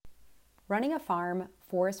Running a farm,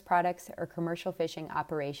 forest products, or commercial fishing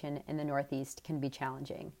operation in the Northeast can be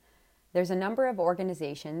challenging. There's a number of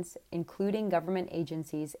organizations, including government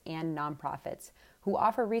agencies and nonprofits, who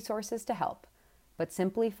offer resources to help, but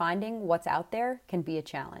simply finding what's out there can be a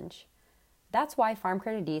challenge. That's why Farm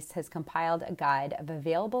Credit East has compiled a guide of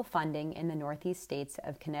available funding in the Northeast states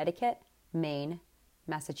of Connecticut, Maine,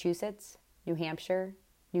 Massachusetts, New Hampshire,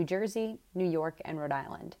 New Jersey, New York, and Rhode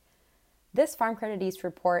Island. This Farm Credit East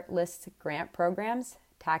report lists grant programs,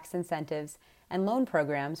 tax incentives, and loan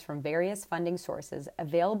programs from various funding sources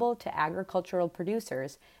available to agricultural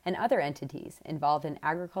producers and other entities involved in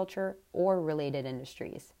agriculture or related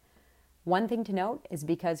industries. One thing to note is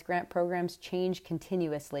because grant programs change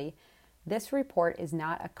continuously, this report is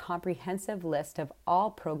not a comprehensive list of all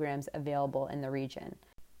programs available in the region.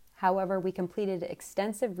 However, we completed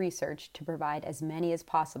extensive research to provide as many as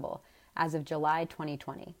possible as of July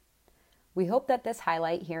 2020. We hope that this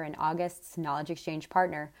highlight here in August's Knowledge Exchange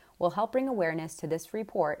Partner will help bring awareness to this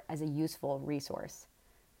report as a useful resource.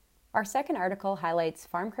 Our second article highlights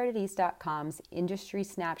FarmCreditEast.com's industry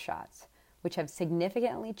snapshots, which have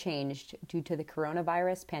significantly changed due to the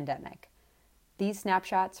coronavirus pandemic. These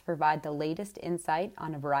snapshots provide the latest insight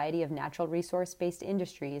on a variety of natural resource-based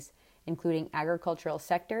industries, including agricultural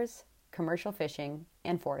sectors, commercial fishing,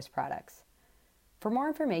 and forest products. For more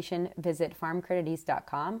information, visit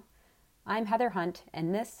FarmCreditEast.com. I'm Heather Hunt,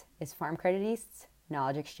 and this is Farm Credit East's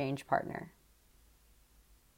Knowledge Exchange Partner.